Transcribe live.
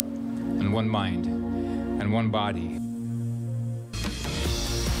and one mind and one body.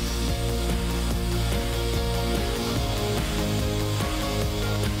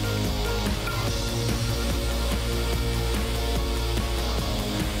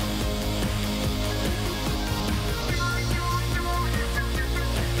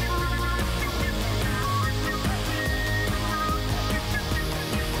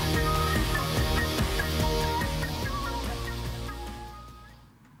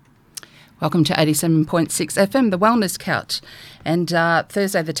 Welcome to 87.6 FM, The Wellness Couch, and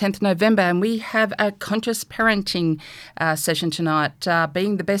Thursday the 10th November, and we have a conscious parenting session tonight,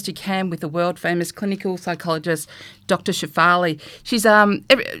 being the best you can with the world famous clinical psychologist, Dr. SHEFALI.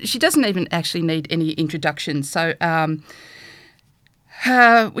 She doesn't even actually need any introduction, so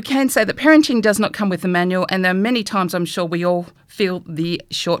we can say that parenting does not come with a manual, and there are many times I'm sure we all feel the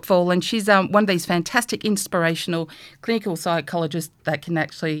shortfall, and she's one of these fantastic inspirational clinical psychologists that can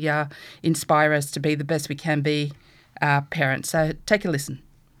actually inspire us to be the best we can be parents. So take a listen.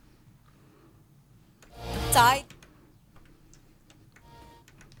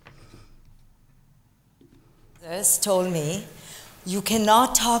 Told me, you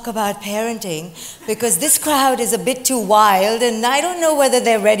cannot talk about parenting because this crowd is a bit too wild and I don't know whether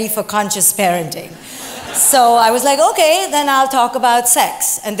they're ready for conscious parenting. So I was like, okay, then I'll talk about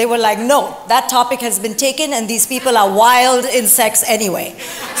sex. And they were like, no, that topic has been taken and these people are wild in sex anyway.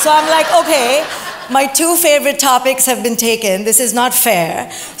 So I'm like, okay, my two favorite topics have been taken. This is not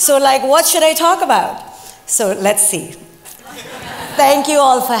fair. So like, what should I talk about? So let's see. Thank you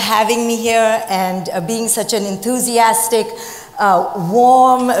all for having me here and being such an enthusiastic,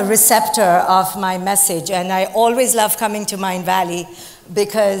 warm receptor of my message. And I always love coming to Mind Valley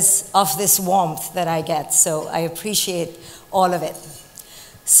because of this warmth that I get. So I appreciate all of it.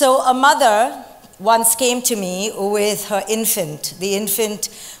 So a mother once came to me with her infant. The infant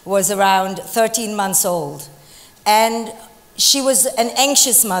was around 13 months old. And she was an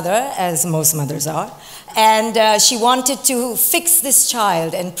anxious mother, as most mothers are. And she wanted to fix this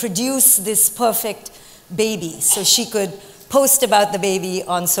child and produce this perfect baby so she could post about the baby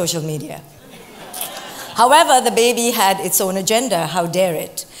on social media. However, the baby had its own agenda, how dare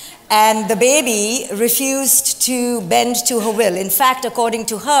it. And the baby refused to bend to her will. In fact, according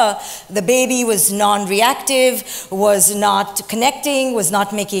to her, the baby was non-reactive, was not connecting, was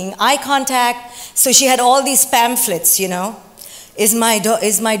not making eye contact. So she had all these pamphlets, you know. Is my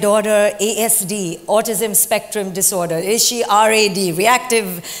daughter ASD, autism spectrum disorder? Is she RAD,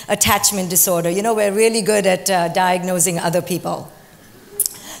 reactive attachment disorder? You know, we're really good at diagnosing other people.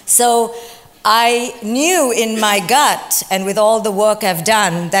 So I knew in my gut and with all the work I've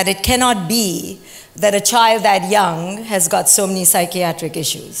done that it cannot be that a child that young has got so many psychiatric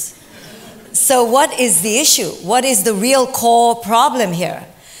issues. So what is the issue? What is the real core problem here?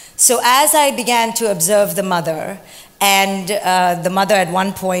 So as I began to observe the mother, and the mother at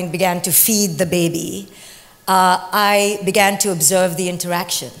one point began to feed the baby, I began to observe the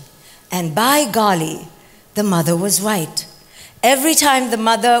interaction. And by golly, the mother was right. Every time the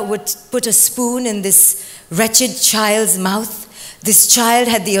mother would put a spoon in this wretched child's mouth, this child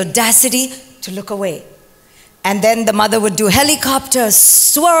had the audacity to look away. And then the mother would do helicopter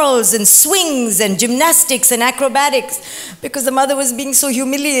swirls and swings and gymnastics and acrobatics because the mother was being so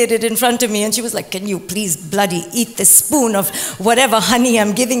humiliated in front of me. And she was like, can you please bloody eat the spoon of whatever honey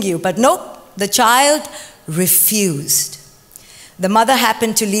I'm giving you? But nope, the child refused. The mother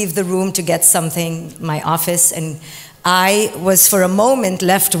happened to leave the room to get something, my office, and I was for a moment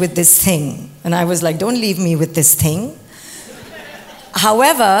left with this thing. And I was like, don't leave me with this thing.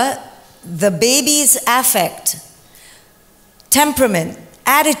 However, the baby's affect, temperament,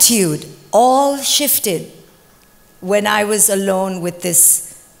 attitude, all shifted when I was alone with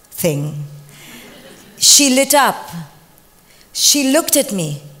this thing. She lit up. She looked at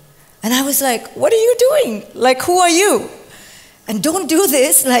me. And I was like, what are you doing? Like, who are you? And don't do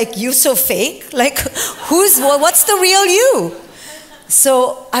this, like, you're so fake. Like, what's the real you?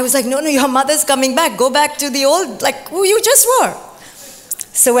 So I was like, no, your mother's coming back. Go back to the old, like, who you just were.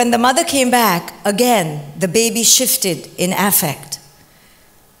 So when the mother came back, again, the baby shifted in affect.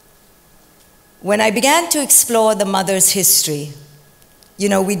 When I began to explore the mother's history, you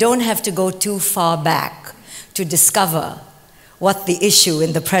know, we don't have to go too far back to discover what the issue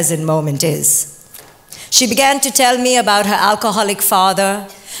in the present moment is. She began to tell me about her alcoholic father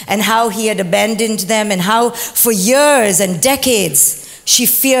and how he had abandoned them and how for years and decades she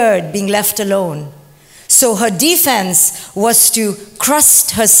feared being left alone. So her defense was to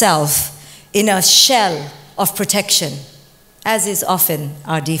crust herself in a shell of protection, as is often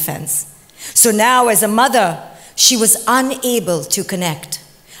our defense. So now as a mother, she was unable to connect,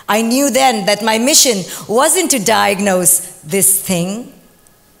 I knew then that my mission wasn't to diagnose this thing.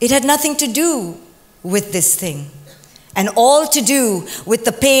 It had nothing to do with this thing, and all to do with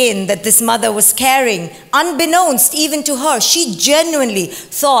the pain that this mother was carrying, unbeknownst even to her. She genuinely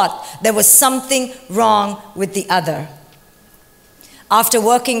thought there was something wrong with the other. After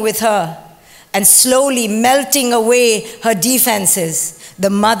working with her and slowly melting away her defenses, the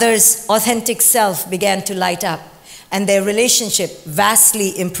mother's authentic self began to light up, and their relationship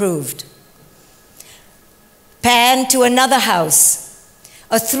vastly improved. Pan to another house.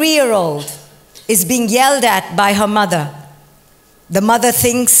 A 3-year-old is being yelled at by her mother. The mother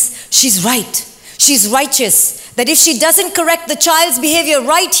thinks she's right, she's righteous, that if she doesn't correct the child's behavior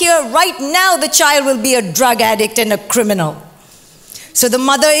right here, right now, the child will be a drug addict and a criminal. So the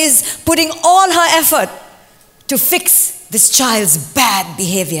mother is putting all her effort to fix this child's bad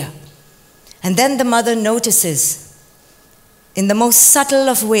behavior. And then the mother notices, in the most subtle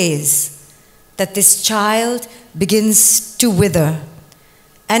of ways, that this child begins to wither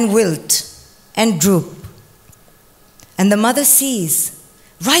and wilt and droop. And the mother sees,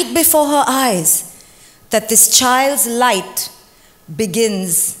 right before her eyes, that this child's light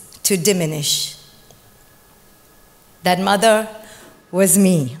begins to diminish. That mother was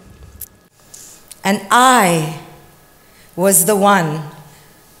me. And I was the one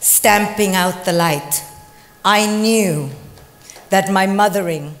stamping out the light. I knew that my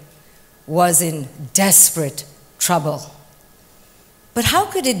mothering was in desperate trouble. But how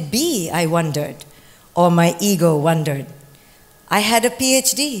could it be, I wondered, or my ego wondered. I had a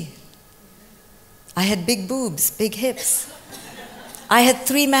Ph.D. I had big boobs, big hips. I had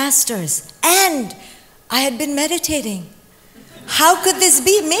 3 masters, and I had been meditating. How could this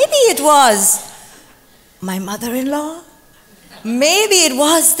be? Maybe it was my mother-in-law. Maybe it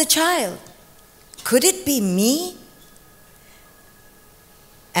was the child. Could it be me?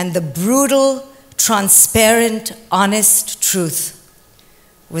 And the brutal, transparent, honest truth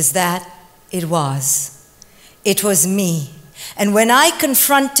was that it was. It was me. And when I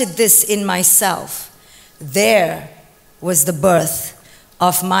confronted this in myself, there was the birth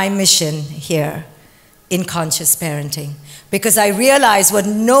of my mission here in conscious parenting. Because I realized what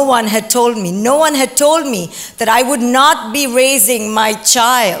no one had told me. No one had told me that I would not be raising my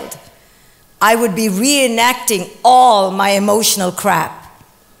child. I would be reenacting all my emotional crap.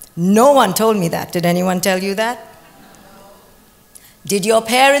 No one told me that. Did anyone tell you that? Did your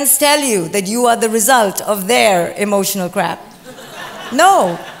parents tell you that you are the result of their emotional crap?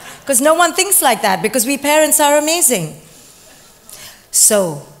 No, because no one thinks like that, because we parents are amazing.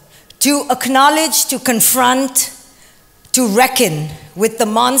 So, to acknowledge, to confront, to reckon with the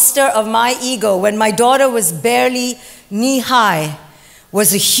monster of my ego when my daughter was barely knee-high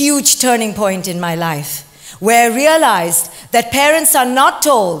was a huge turning point in my life, where I realized that parents are not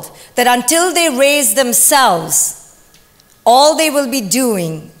told that until they raise themselves, all they will be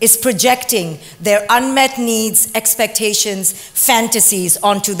doing is projecting their unmet needs, expectations, fantasies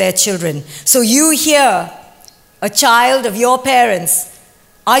onto their children. So you hear a child of your parents,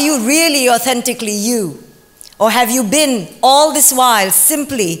 are you really authentically you? Or have you been all this while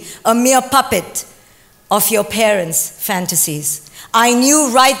simply a mere puppet of your parents' fantasies? I knew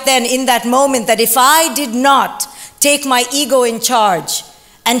right then in that moment that if I did not take my ego in charge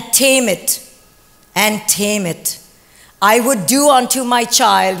and tame it, I would do unto my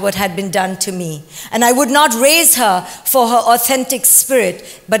child what had been done to me. And I would not raise her for her authentic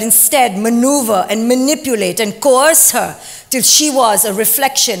spirit, but instead maneuver and manipulate and coerce her till she was a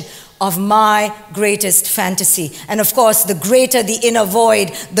reflection of my greatest fantasy. And of course, the greater the inner void,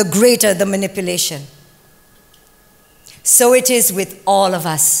 the greater the manipulation. So it is with all of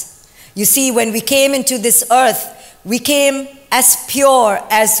us. You see, when we came into this earth, we came as pure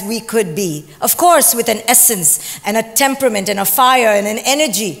as we could be. Of course, with an essence and a temperament and a fire and an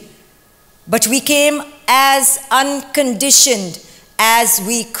energy. But we came as unconditioned as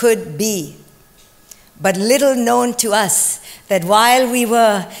we could be. But little known to us that while we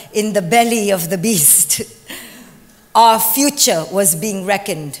were in the belly of the beast, our future was being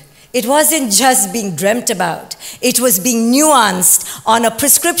reckoned. It wasn't just being dreamt about. It was being nuanced on a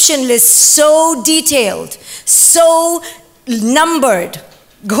prescription list so detailed, so numbered,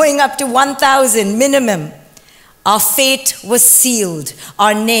 going up to 1,000 minimum. Our fate was sealed,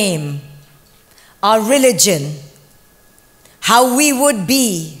 our name, our religion, how we would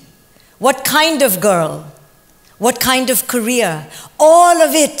be, what kind of girl, what kind of career. All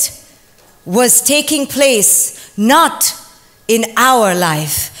of it was taking place not in our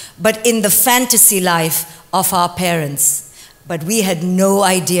life, but in the fantasy life of our parents. But we had no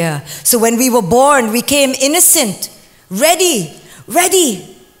idea. So when we were born, we came innocent, ready,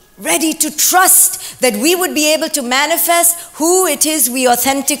 ready to trust that we would be able to manifest who it is we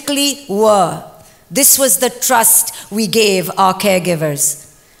authentically were. This was the trust we gave our caregivers.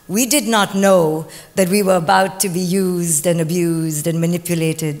 We did not know that we were about to be used and abused and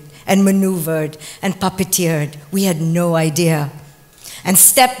manipulated and maneuvered and puppeteered. We had no idea. And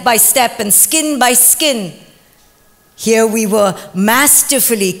step by step and skin by skin, here we were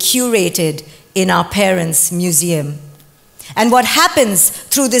masterfully curated in our parents' museum. And what happens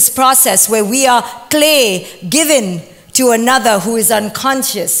through this process where we are clay given to another who is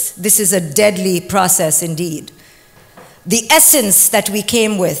unconscious, this is a deadly process indeed. The essence that we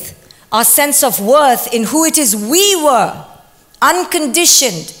came with, our sense of worth in who it is we were,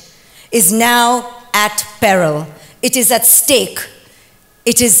 unconditioned, is now at peril. It is at stake.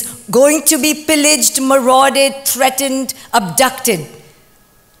 It is going to be pillaged, marauded, threatened, abducted,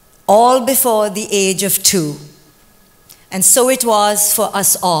 all before the age of 2. And so it was for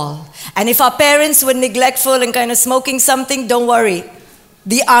us all. And if our parents were neglectful and kind of smoking something, don't worry.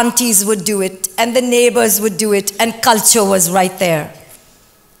 The aunties would do it, and the neighbors would do it, and culture was right there.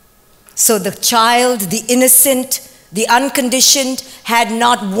 So the child, the innocent, the unconditioned, had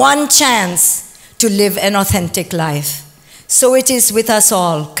not one chance to live an authentic life. So it is with us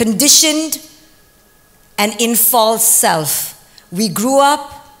all, conditioned and in false self. We grew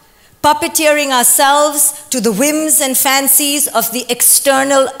up puppeteering ourselves to the whims and fancies of the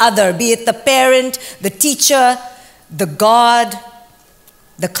external other, be it the parent, the teacher, the God,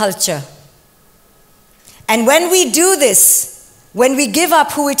 the culture. And when we do this, when we give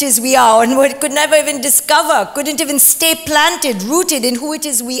up who it is we are, and we could never even discover, couldn't even stay planted, rooted in who it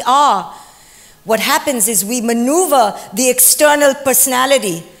is we are, what happens is we maneuver the external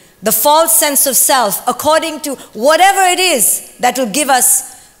personality, the false sense of self, according to whatever it is that will give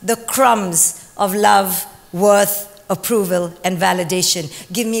us the crumbs of love, worth, approval, and validation.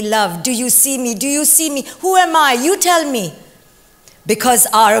 Give me love. Do you see me? Do you see me? Who am I? You tell me. Because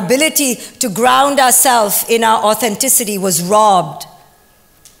our ability to ground ourselves in our authenticity was robbed.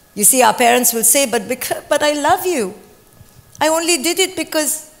 You see, our parents will say, but I love you. I only did it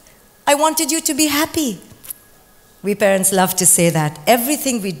because I wanted you to be happy. We parents love to say that.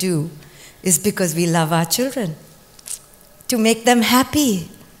 Everything we do is because we love our children, to make them happy.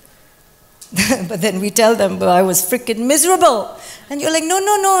 But then we tell them, well, I was freaking miserable. And you're like,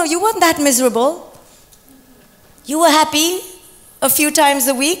 no, you weren't that miserable. You were happy a few times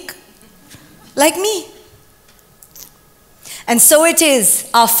a week, like me. And so it is,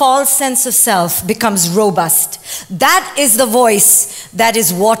 our false sense of self becomes robust. That is the voice that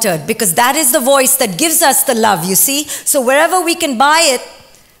is watered, because that is the voice that gives us the love, you see? So wherever we can buy it,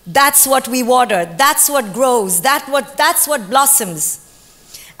 that's what we water, that's what grows, that's what blossoms.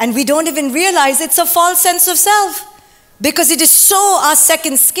 And we don't even realize it's a false sense of self, because it is so our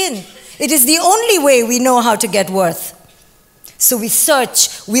second skin. It is the only way we know how to get worth. So we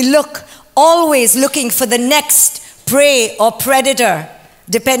search, we look, always looking for the next prey or predator,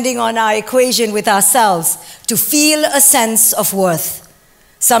 depending on our equation with ourselves, to feel a sense of worth.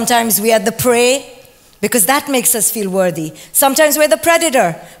 Sometimes we are the prey, because that makes us feel worthy. Sometimes we're the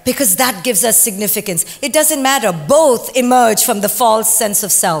predator, because that gives us significance. It doesn't matter. Both emerge from the false sense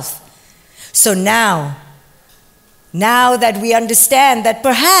of self. So now that we understand that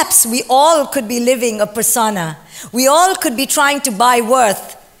perhaps we all could be living a persona, we all could be trying to buy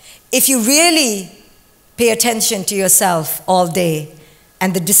worth, if you really pay attention to yourself all day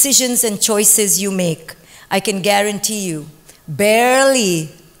and the decisions and choices you make, I can guarantee you,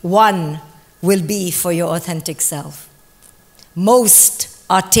 barely one will be for your authentic self. Most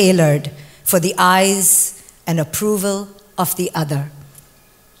are tailored for the eyes and approval of the other.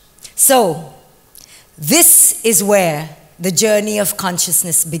 So, this is where the journey of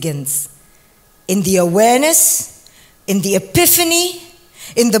consciousness begins. In the awareness, in the epiphany,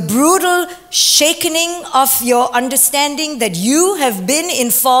 in the brutal shaking of your understanding that you have been in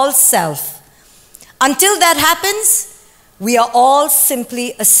false self. Until that happens, we are all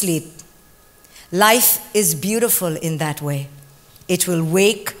simply asleep. Life is beautiful in that way. It will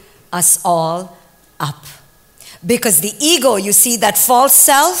wake us all up. Because the ego, you see, that false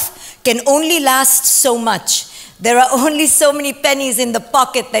self, can only last so much. There are only so many pennies in the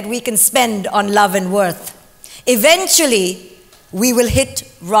pocket that we can spend on love and worth. Eventually, we will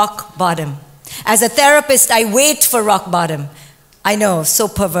hit rock bottom. As a therapist, I wait for rock bottom. I know, so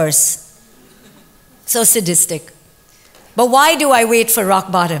perverse, so sadistic. But why do I wait for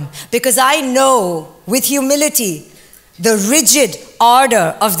rock bottom? Because I know, with humility, the rigid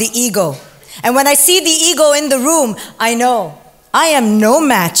ardor of the ego. And when I see the ego in the room, I know I am no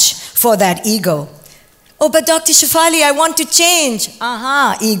match for that ego. Oh, but Dr. Shefali, I want to change.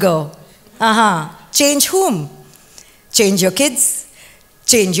 Ego. Change whom? Change your kids,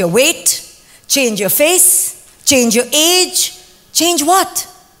 change your weight, change your face, change your age. Change what?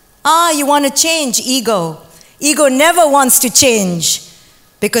 You want to change ego. Ego never wants to change,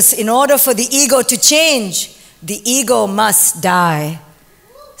 because in order for the ego to change, the ego must die.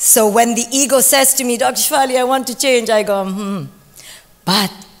 So when the ego says to me, Dr. Shefali, I want to change, I go,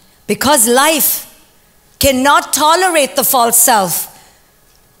 But because life cannot tolerate the false self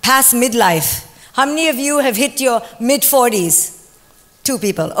past midlife. How many of you have hit your mid-40s? 2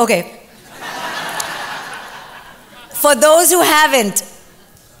 people, okay. For those who haven't,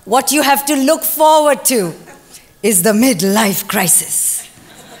 what you have to look forward to is the midlife crisis.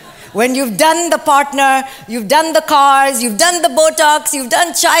 When you've done the partner, you've done the cars, you've done the Botox, you've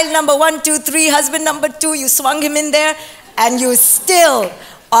done child number 1, 2, 3, husband number 2, you swung him in there, and you still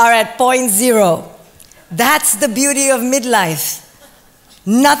are at point 0. That's the beauty of midlife.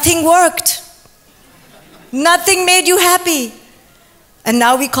 Nothing worked. Nothing made you happy. And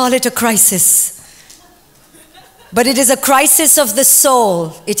now we call it a crisis. But it is a crisis of the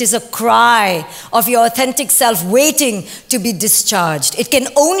soul. It is a cry of your authentic self waiting to be discharged. It can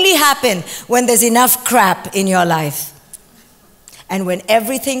only happen when there's enough crap in your life and when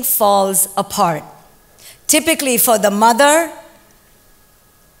everything falls apart. Typically for the mother,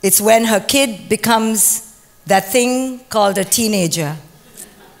 it's when her kid becomes that thing called a teenager.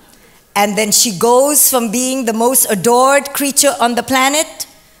 And then she goes from being the most adored creature on the planet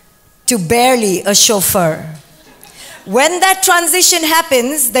to barely a chauffeur. When that transition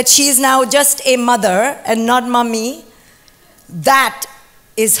happens, that she is now just a mother and not mommy, that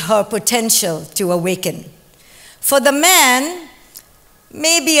is her potential to awaken. For the man,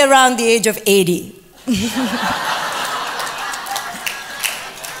 maybe around the age of 80.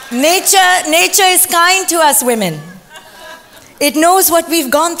 Nature is kind to us women. It knows what we've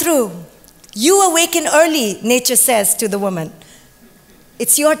gone through. You awaken early, nature says to the woman.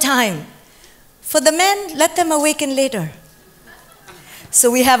 It's your time. For the men, let them awaken later. So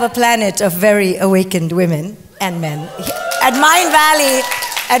we have a planet of very awakened women and men. At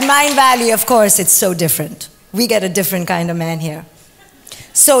Mind Valley, of course, it's so different. We get a different kind of man here.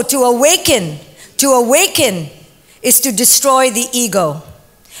 So to awaken is to destroy the ego.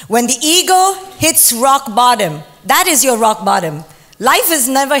 When the ego hits rock bottom, that is your rock bottom. Life is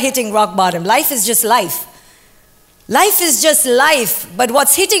never hitting rock bottom. Life is just life. Life is just life, but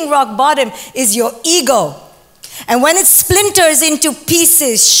what's hitting rock bottom is your ego. And when it splinters into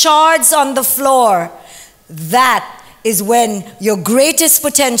pieces, shards on the floor, that is when your greatest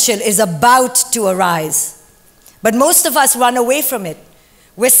potential is about to arise. But most of us run away from it.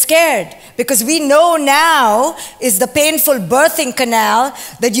 We're scared because we know now is the painful birthing canal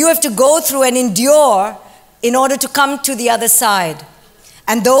that you have to go through and endure in order to come to the other side.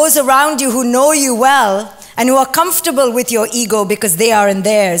 And those around you who know you well and who are comfortable with your ego because they are in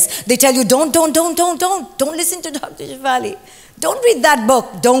theirs, they tell you, don't listen to Dr. Shefali. Don't read that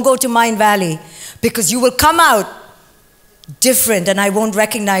book. Don't go to Mind Valley because you will come out different and I won't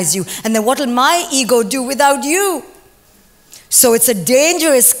recognize you. And then what will my ego do without you? So it's a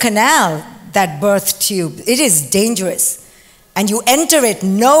dangerous canal, that birth tube. It is dangerous. And you enter it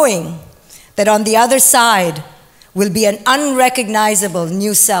knowing that on the other side will be an unrecognizable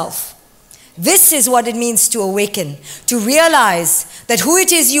new self. This is what it means to awaken, to realize that who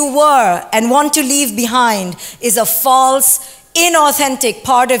it is you were and want to leave behind is a false, inauthentic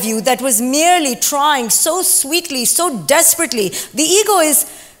part of you that was merely trying so sweetly, so desperately. The ego is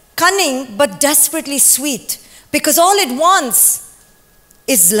cunning but desperately sweet because all it wants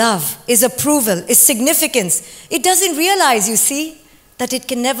is love, is approval, is significance. It doesn't realize, you see, that it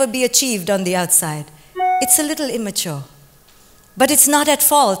can never be achieved on the outside. It's a little immature. But it's not at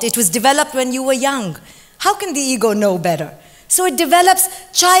fault. It was developed when you were young. How can the ego know better? So it develops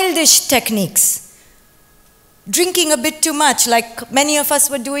childish techniques. Drinking a bit too much, like many of us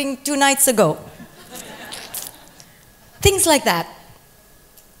were doing 2 nights ago. Things like that.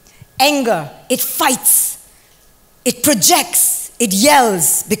 Anger, it fights. It projects. It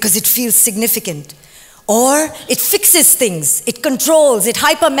yells because it feels significant. Or it fixes things. It controls. It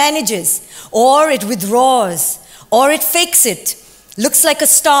hyper-manages. Or it withdraws. Or it fakes it. Looks like a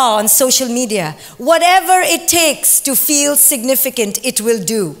star on social media. Whatever it takes to feel significant, it will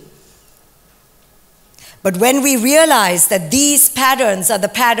do. But when we realize that these patterns are the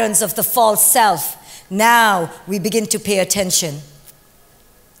patterns of the false self, now we begin to pay attention.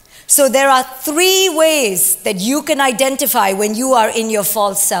 So there are 3 ways that you can identify when you are in your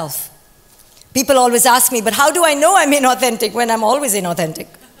false self. People always ask me, but how do I know I'm inauthentic when I'm always inauthentic?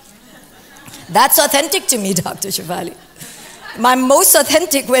 That's authentic to me, Dr. Shefali. I'm most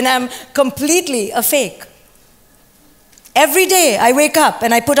authentic when I'm completely a fake. Every day I wake up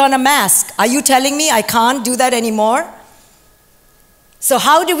and I put on a mask. Are you telling me I can't do that anymore? So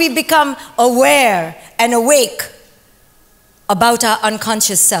how do we become aware and awake about our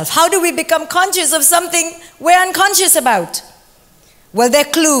unconscious self? How do we become conscious of something we're unconscious about? Well, there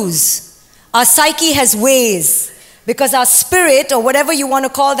are clues. Our psyche has ways, because our spirit, or whatever you want to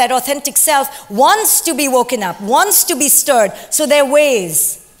call that authentic self, wants to be woken up, wants to be stirred. So there are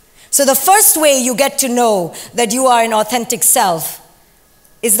ways. So the first way you get to know that you are an authentic self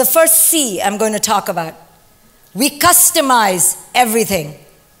is the first C I'm going to talk about. We customize everything.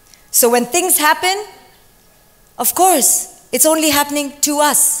 So when things happen, of course, it's only happening to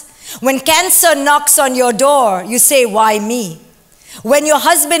us. When cancer knocks on your door, you say, why me? When your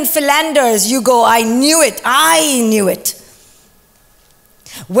husband philanders, you go, I knew it, I knew it.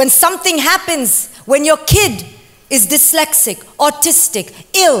 When something happens, when your kid is dyslexic, autistic,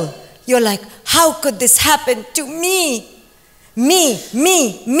 ill, you're like, how could this happen to me?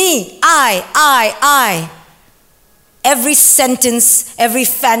 Me, I. Every sentence, every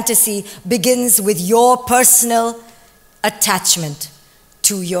fantasy begins with your personal attachment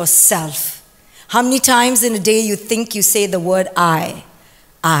to yourself. How many times in a day you think you say the word I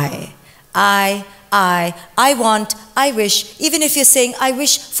want, I wish, even if you're saying, I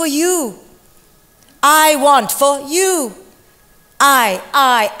wish for you. I want for you.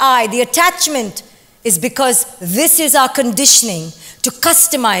 I. The attachment is because this is our conditioning to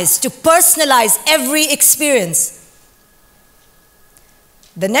customize, to personalize every experience.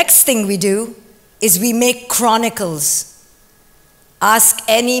 The next thing we do is we make chronicles. Ask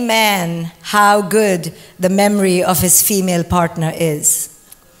any man how good the memory of his female partner is.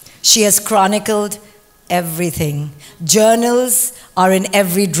 She has chronicled everything. Journals are in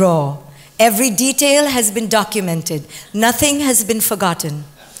every drawer. Every detail has been documented. Nothing has been forgotten.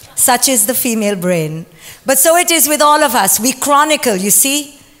 Such is the female brain. But so it is with all of us. We chronicle, you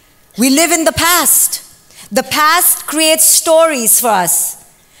see. We live in the past. The past creates stories for us.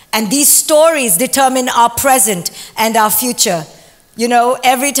 And these stories determine our present and our future. You know,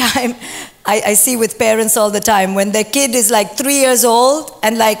 every time I see with parents all the time, when their kid is like 3 years old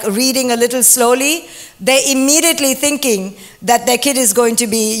and like reading a little slowly, they're immediately thinking that their kid is going to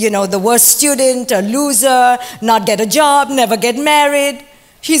be, you know, the worst student, a loser, not get a job, never get married.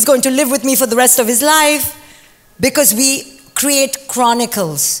 He's going to live with me for the rest of his life. Because we create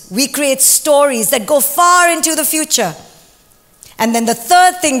chronicles. We create stories that go far into the future. And then the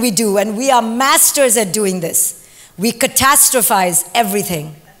third thing we do, and we are masters at doing this, we catastrophize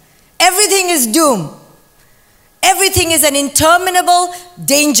everything. Everything is doom. Everything is an interminable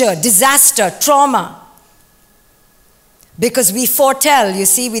danger, disaster, trauma. Because we foretell, you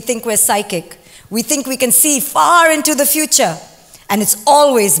see, we think we're psychic. We think we can see far into the future, and it's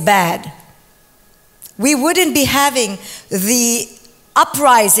always bad. We wouldn't be having the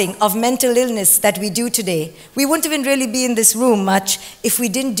uprising of mental illness that we do today. We wouldn't even really be in this room much if we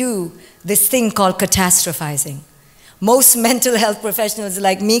didn't do this thing called catastrophizing. Most mental health professionals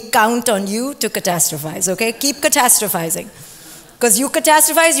like me count on you to catastrophize, okay? Keep catastrophizing. Because you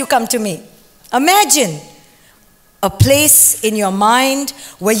catastrophize, you come to me. Imagine a place in your mind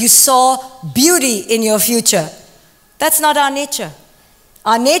where you saw beauty in your future. That's not our nature.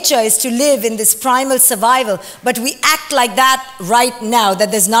 Our nature is to live in this primal survival, but we act like that right now, that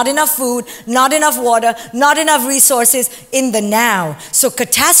there's not enough food, not enough water, not enough resources in the now. So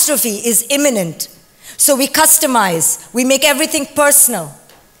catastrophe is imminent. So we customize, we make everything personal.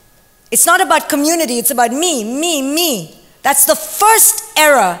 It's not about community, it's about me. That's the first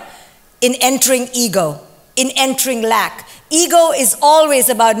error in entering ego, in entering lack. Ego is always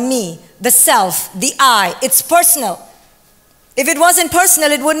about me, the self, the I. It's personal. If it wasn't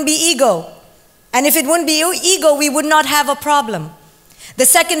personal, it wouldn't be ego. And if it wouldn't be ego, we would not have a problem. The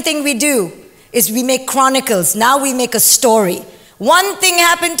second thing we do is we make chronicles. Now we make a story. One thing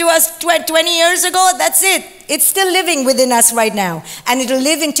happened to us 20 years ago, that's it. It's still living within us right now. And it'll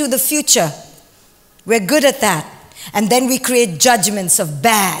live into the future. We're good at that. And then we create judgments of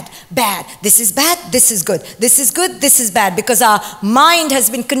bad. This is bad, this is good. This is good, this is bad. Because our mind has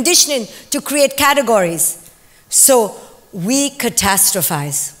been conditioned to create categories. So we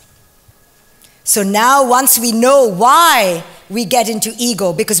catastrophize. So now once we know why we get into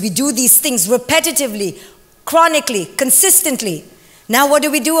ego, because we do these things repetitively, chronically, consistently, now what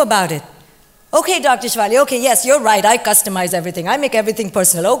do we do about it? Okay, Dr. Shefali, okay, yes, you're right, I customize everything. I make everything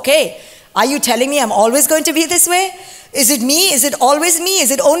personal. Okay, are you telling me I'm always going to be this way? Is it me? Is it always me?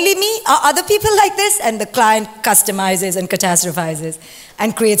 Is it only me? Are other people like this? And the client customizes and catastrophizes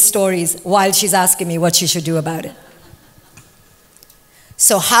and creates stories while she's asking me what she should do about it.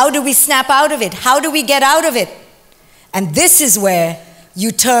 So how do we snap out of it? How do we get out of it? And this is where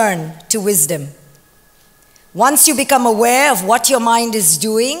you turn to wisdom. Once you become aware of what your mind is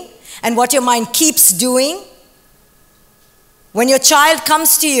doing and what your mind keeps doing, when your child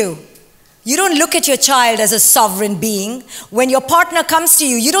comes to you, you don't look at your child as a sovereign being. When your partner comes to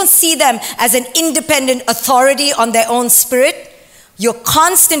you, you don't see them as an independent authority on their own spirit. You're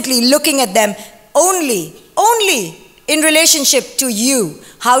constantly looking at them only in relationship to you.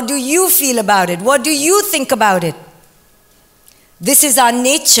 How do you feel about it? What do you think about it? This is our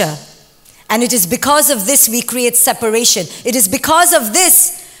nature. And it is because of this we create separation. It is because of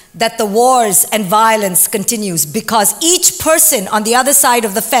this that the wars and violence continues, because each person on the other side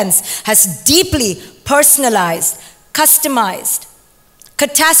of the fence has deeply personalized, customized,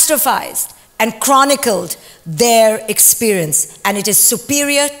 catastrophized, and chronicled their experience, and it is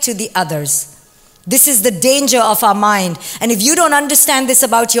superior to the others. This is the danger of our mind. And if you don't understand this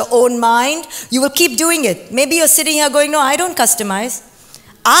about your own mind, you will keep doing it. Maybe you're sitting here going, no, I don't customize.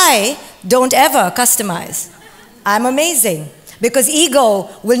 I don't ever customize. I'm amazing. Because ego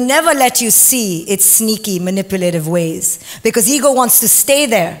will never let you see its sneaky, manipulative ways. Because ego wants to stay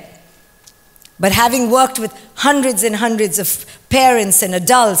there. But having worked with hundreds and hundreds of parents and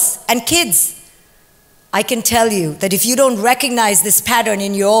adults and kids, I can tell you that if you don't recognize this pattern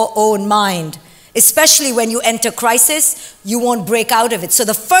in your own mind, especially when you enter crisis, you won't break out of it. So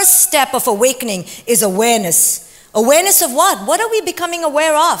the first step of awakening is awareness. Awareness of what? What are we becoming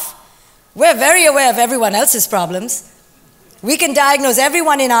aware of? We're very aware of everyone else's problems. We can diagnose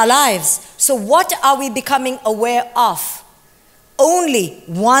everyone in our lives. So what are we becoming aware of? Only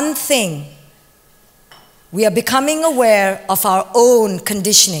one thing. We are becoming aware of our own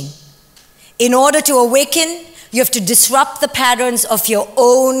conditioning. In order to awaken, you have to disrupt the patterns of your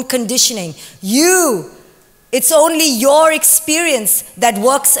own conditioning. It's only your experience that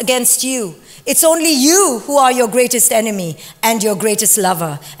works against you. It's only you who are your greatest enemy and your greatest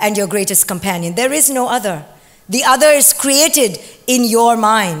lover and your greatest companion. There is no other. The other is created in your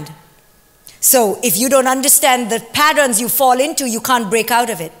mind. So if you don't understand the patterns you fall into, you can't break out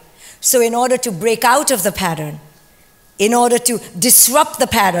of it. So in order to break out of the pattern, in order to disrupt the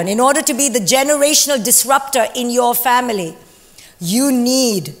pattern, in order to be the generational disruptor in your family, you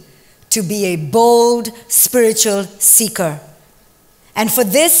need to be a bold spiritual seeker. And for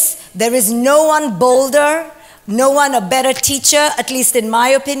this, there is no one bolder, no one a better teacher, at least in my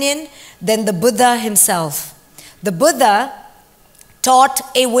opinion, than the Buddha himself. The Buddha taught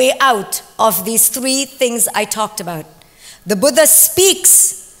a way out of these three things I talked about. The Buddha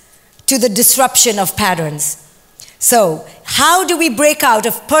speaks to the disruption of patterns. So, how do we break out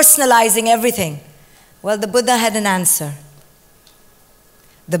of personalizing everything? Well, the Buddha had an answer.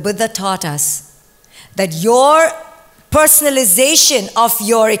 The Buddha taught us that your personalization of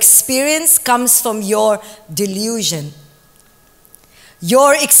your experience comes from your delusion.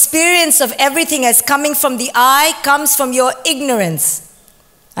 Your experience of everything as coming from the I comes from your ignorance.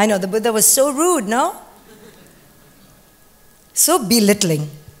 I know, the Buddha was so rude, no? So belittling.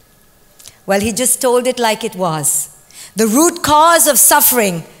 Well, he just told it like it was. The root cause of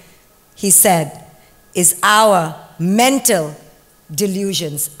suffering, he said, is our mental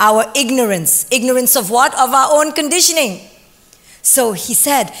delusions, our ignorance. Ignorance of what? Of our own conditioning. So he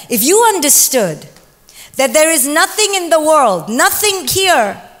said, if you understood that there is nothing in the world, nothing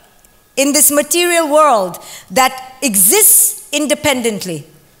here in this material world that exists independently.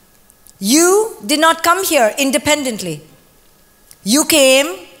 You did not come here independently. You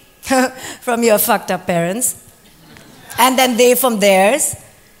came from your fucked up parents, and then they from theirs,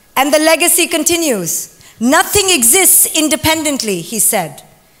 and the legacy continues. Nothing exists independently, he said.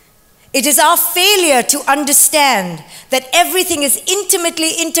 It is our failure to understand that everything is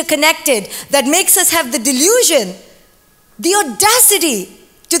intimately interconnected that makes us have the delusion, the audacity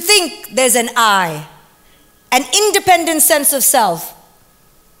to think there's an I, an independent sense of self.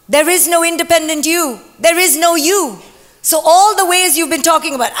 There is no independent you. There is no you. So all the ways you've been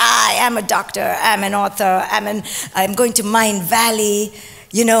talking about, I am a doctor, I'm an author, I'm going to Mind Valley,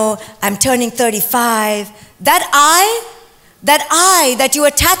 I'm turning 35. That I that you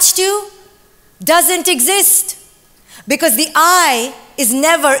attach to doesn't exist. Because the I is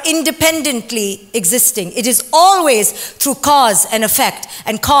never independently existing. It is always through cause and effect,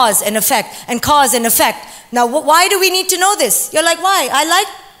 and cause and effect, and cause and effect. Now, why do we need to know this? You're like, why? I like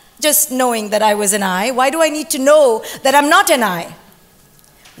just knowing that I was an I. Why do I need to know that I'm not an I?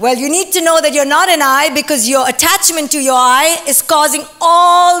 Well, you need to know that you're not an I because your attachment to your I is causing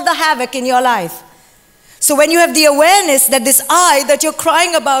all the havoc in your life. So when you have the awareness that this I that you're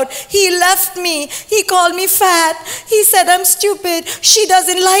crying about, he left me, he called me fat, he said I'm stupid, she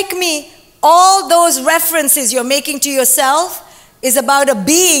doesn't like me. All those references you're making to yourself is about a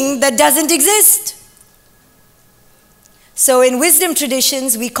being that doesn't exist. So in wisdom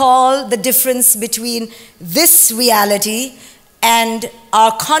traditions, we call the difference between this reality and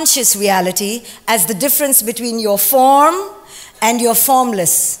our conscious reality as the difference between your form and your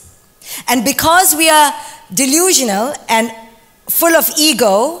formless. And because we are delusional and full of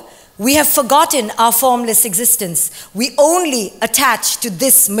ego, we have forgotten our formless existence. We only attach to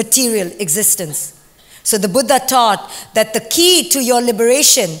this material existence. So the Buddha taught that the key to your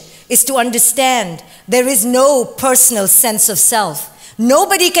liberation is to understand there is no personal sense of self.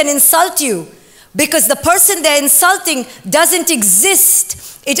 Nobody can insult you because the person they're insulting doesn't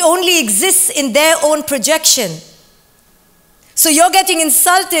exist. It only exists in their own projection. So you're getting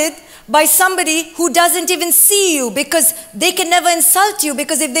insulted by somebody who doesn't even see you because they can never insult you,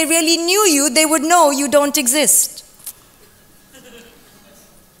 because if they really knew you, they would know you don't exist.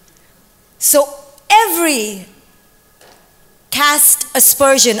 So every cast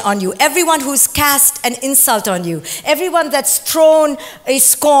aspersion on you, everyone who's cast an insult on you, everyone that's thrown a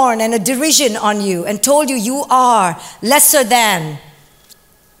scorn and a derision on you and told you you are lesser than,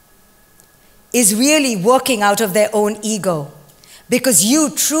 is really working out of their own ego. Because you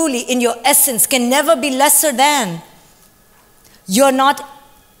truly, in your essence, can never be lesser than. You're not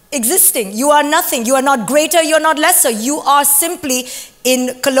existing. You are nothing. You are not greater. You're not lesser. You are simply,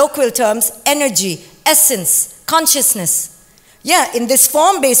 in colloquial terms, energy, essence, consciousness. Yeah, in this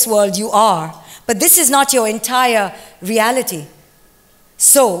form-based world you are, but this is not your entire reality.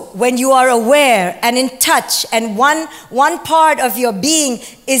 So when you are aware and in touch, and one part of your being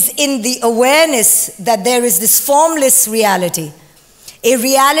is in the awareness that there is this formless reality, a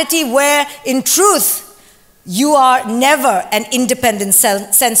reality where in truth you are never an independent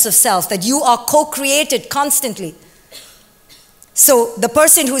sense of self, that you are co-created constantly. So the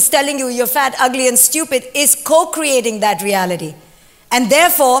person who's telling you you're fat, ugly, and stupid is co-creating that reality. And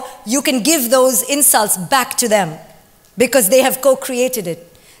therefore, you can give those insults back to them because they have co-created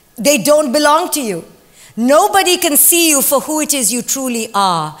it. They don't belong to you. Nobody can see you for who it is you truly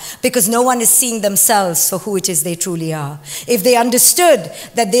are because no one is seeing themselves for who it is they truly are. If they understood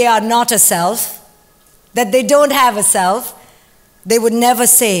that they are not a self, that they don't have a self, they would never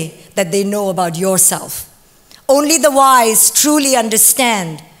say that they know about yourself. Only the wise truly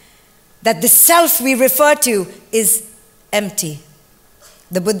understand that the self we refer to is empty.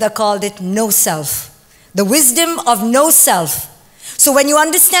 The Buddha called it no self. The wisdom of no self. So when you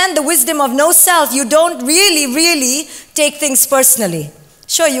understand the wisdom of no self, you don't really take things personally.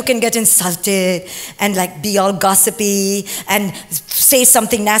 Sure, you can get insulted and be all gossipy and say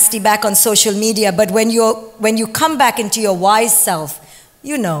something nasty back on social media, but when you come back into your wise self,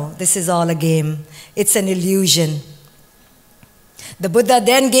 you know this is all a game. It's an illusion. The Buddha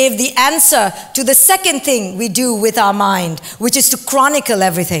then gave the answer to the second thing we do with our mind, which is to chronicle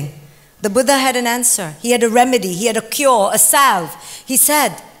everything. The Buddha had an answer. He had a remedy. He had a cure, a salve. He said,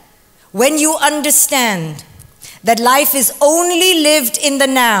 when you understand that life is only lived in the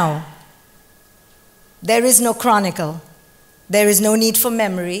now, there is no chronicle. There is no need for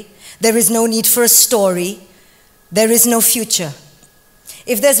memory. There is no need for a story. There is no future.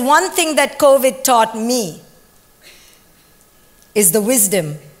 If there's one thing that COVID taught me, is the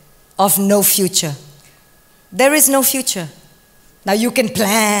wisdom of no future. There is no future. Now you can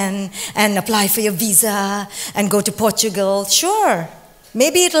plan and apply for your visa and go to Portugal. Sure,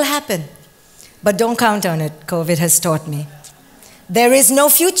 maybe it'll happen. But don't count on it, COVID has taught me. There is no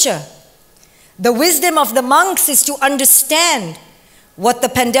future. The wisdom of the monks is to understand what the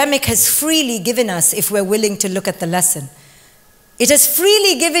pandemic has freely given us if we're willing to look at the lesson. It has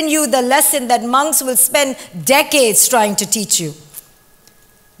freely given you the lesson that monks will spend decades trying to teach you.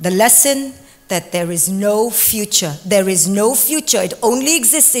 The lesson that there is no future. There is no future. It only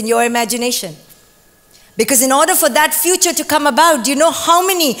exists in your imagination. Because in order for that future to come about, do you know how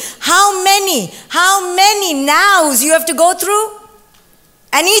many nows you have to go through?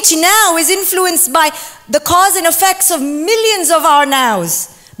 And each now is influenced by the cause and effects of millions of our nows,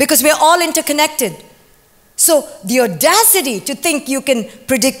 because we're all interconnected. So the audacity to think you can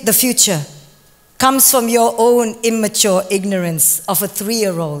predict the future comes from your own immature ignorance of a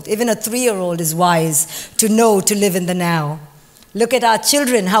 3-year-old. Even a 3-year-old is wise to know to live in the now. Look at our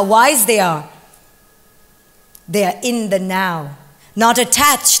children, how wise they are. They are in the now, not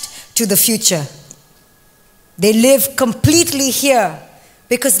attached to the future. They live completely here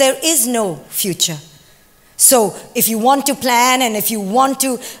because there is no future. So if you want to plan and if you want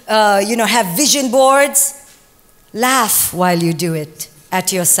to have vision boards, laugh while you do it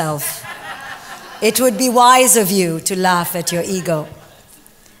at yourself. It would be wise of you to laugh at your ego.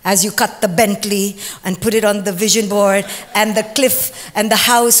 As you cut the Bentley and put it on the vision board and the cliff and the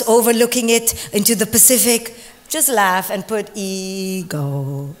house overlooking it into the Pacific, just laugh and put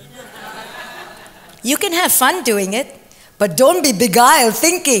ego. You can have fun doing it, but don't be beguiled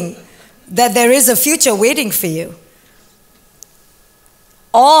thinking that there is a future waiting for you.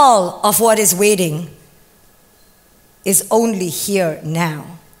 All of what is waiting is only here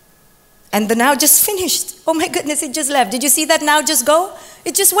now. And the now just finished. Oh my goodness, it just left. Did you see that now just go?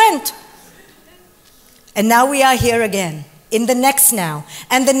 It just went. And now we are here again, in the next now,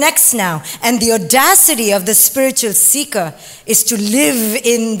 and the next now. And the audacity of the spiritual seeker is to live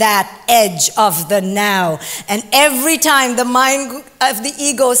in that edge of the now. And every time the mind of the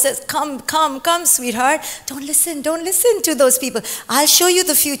ego says, come, sweetheart, don't listen to those people. I'll show you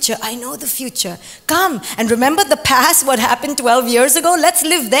the future. I know the future. Come. And remember the past, what happened 12 years ago? Let's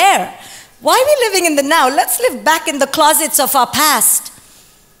live there. Why are we living in the now? Let's live back in the closets of our past.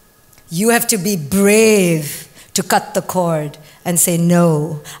 You have to be brave to cut the cord and say,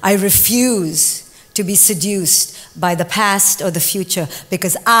 no, I refuse to be seduced by the past or the future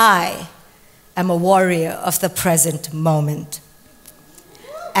because I am a warrior of the present moment.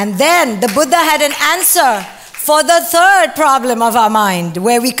 And then the Buddha had an answer for the third problem of our mind,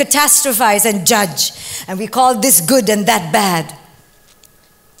 where we catastrophize and judge, and we call this good and that bad.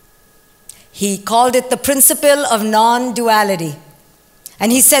 He called it the principle of non-duality.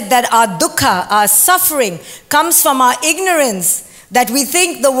 And he said that our dukkha, our suffering, comes from our ignorance that we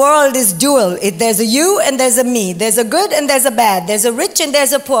think the world is dual. There's a you and there's a me. There's a good and there's a bad. There's a rich and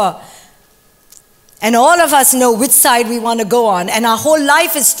there's a poor. And all of us know which side we want to go on. And our whole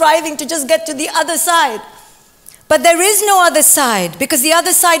life is striving to just get to the other side. But there is no other side, because the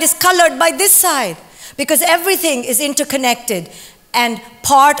other side is colored by this side. Because everything is interconnected and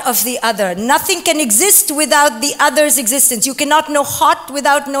part of the other. Nothing can exist without the other's existence. You cannot know hot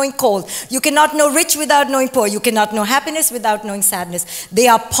without knowing cold. You cannot know rich without knowing poor. You cannot know happiness without knowing sadness. They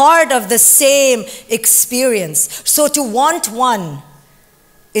are part of the same experience. So to want one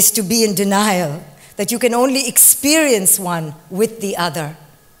is to be in denial, that you can only experience one with the other.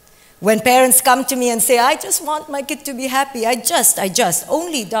 When parents come to me and say, I just want my kid to be happy,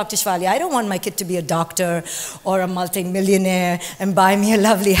 only Dr. SHEFALI, I don't want my kid to be a doctor or a multi-millionaire and buy me a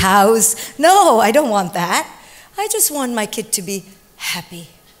lovely house. No, I don't want that. I just want my kid to be happy.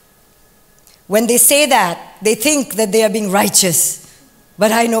 When they say that, they think that they are being righteous.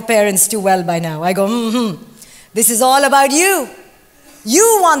 But I know parents too well by now. I go, this is all about you.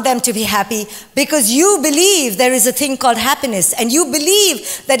 You want them to be happy because you believe there is a thing called happiness. And you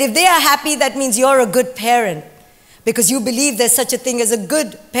believe that if they are happy, that means you're a good parent. Because you believe there's such a thing as a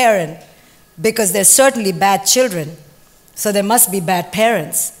good parent. Because there's certainly bad children. So there must be bad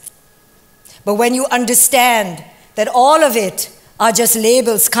parents. But when you understand that all of it are just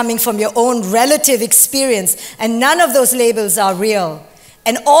labels coming from your own relative experience, and none of those labels are real,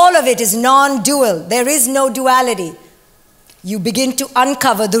 and all of it is non-dual, there is no duality, you begin to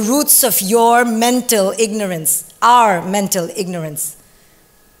uncover the roots of your mental ignorance, our mental ignorance.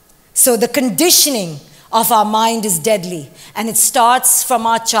 So the conditioning of our mind is deadly, and it starts from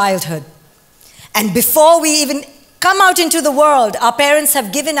our childhood. And before we even come out into the world, our parents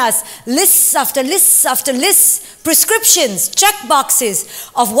have given us lists after lists after lists, prescriptions, check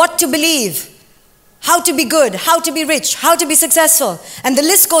boxes of what to believe, how to be good, how to be rich, how to be successful. And the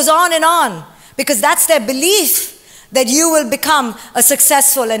list goes on, because that's their belief that you will become a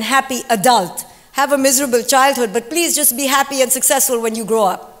successful and happy adult. Have a miserable childhood, but please just be happy and successful when you grow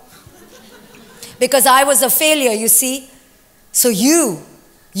up. Because I was a failure, you see. So you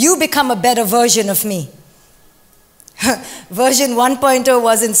become a better version of me. Version 1.0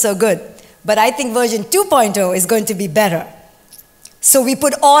 wasn't so good, but I think version 2.0 is going to be better. So we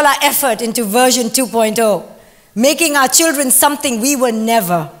put all our effort into version 2.0, making our children something we were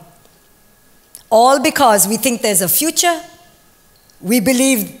never. All because we think there's a future, we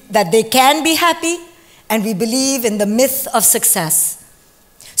believe that they can be happy, and we believe in the myth of success.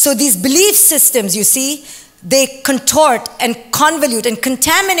 So these belief systems, you see, they contort and convolute and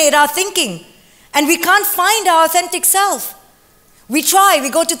contaminate our thinking, and we can't find our authentic self. We try, we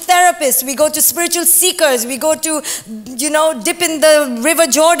go to therapists, we go to spiritual seekers, we go to, dip in the River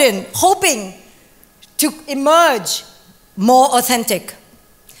Jordan, hoping to emerge more authentic.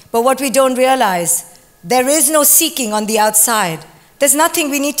 But what we don't realize, there is no seeking on the outside. There's nothing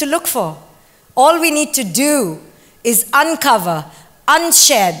we need to look for. All we need to do is uncover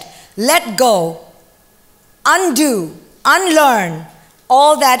unshed, let go, undo, unlearn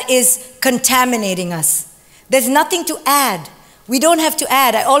all that is contaminating us. There's nothing to add. We don't have to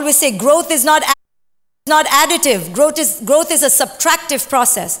add. I always say growth is not additive. Growth is a subtractive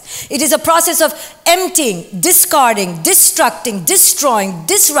process. It is a process of emptying, discarding, destructing, destroying,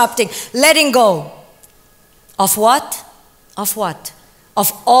 disrupting, letting go. Of what? Of what?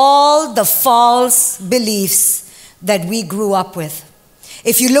 Of all the false beliefs that we grew up with.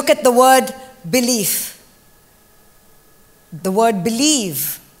 If you look at the word belief, the word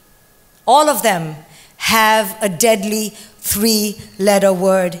believe, all of them have a deadly 3-letter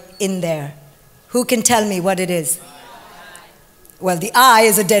word in there. Who can tell me what it is? Well, the I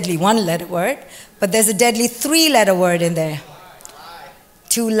is a deadly 1-letter word, but there's a deadly 3-letter word in there.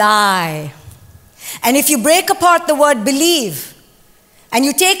 To lie. And if you break apart the word believe, and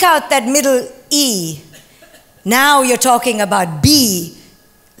you take out that middle E, now you're talking about be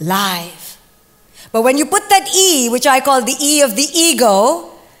live. But when you put that E, which I call the E of the ego,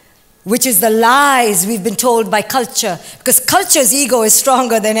 which is the lies we've been told by culture, because culture's ego is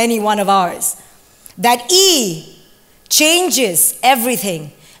stronger than any one of ours. That E changes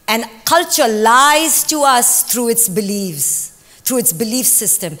everything, and culture lies to us through its beliefs, through its belief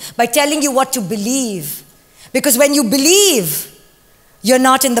system, by telling you what to believe. Because when you believe, you're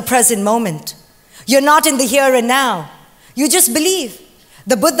not in the present moment. You're not in the here and now. You just believe.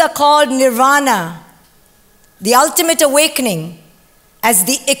 The Buddha called nirvana, the ultimate awakening, as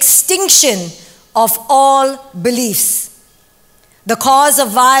the extinction of all beliefs. The cause of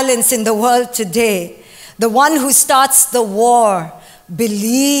violence in the world today, the one who starts the war,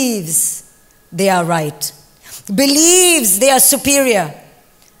 believes they are right, believes they are superior.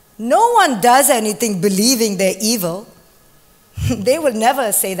 No one does anything believing they're evil. They will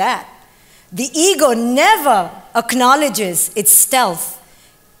never say that. The ego never acknowledges its stealth,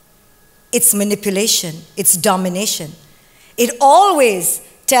 its manipulation, its domination. It always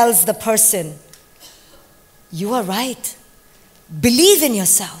tells the person, you are right. Believe in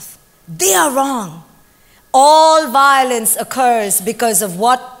yourself. They are wrong. All violence occurs because of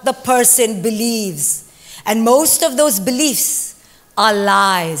what the person believes. And most of those beliefs are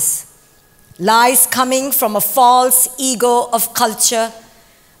lies. Lies coming from a false ego of culture,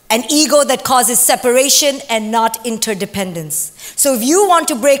 an ego that causes separation and not interdependence. So if you want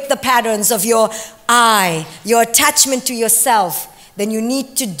to break the patterns of your I, your attachment to yourself, then you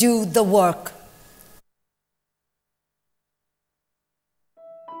need to do the work.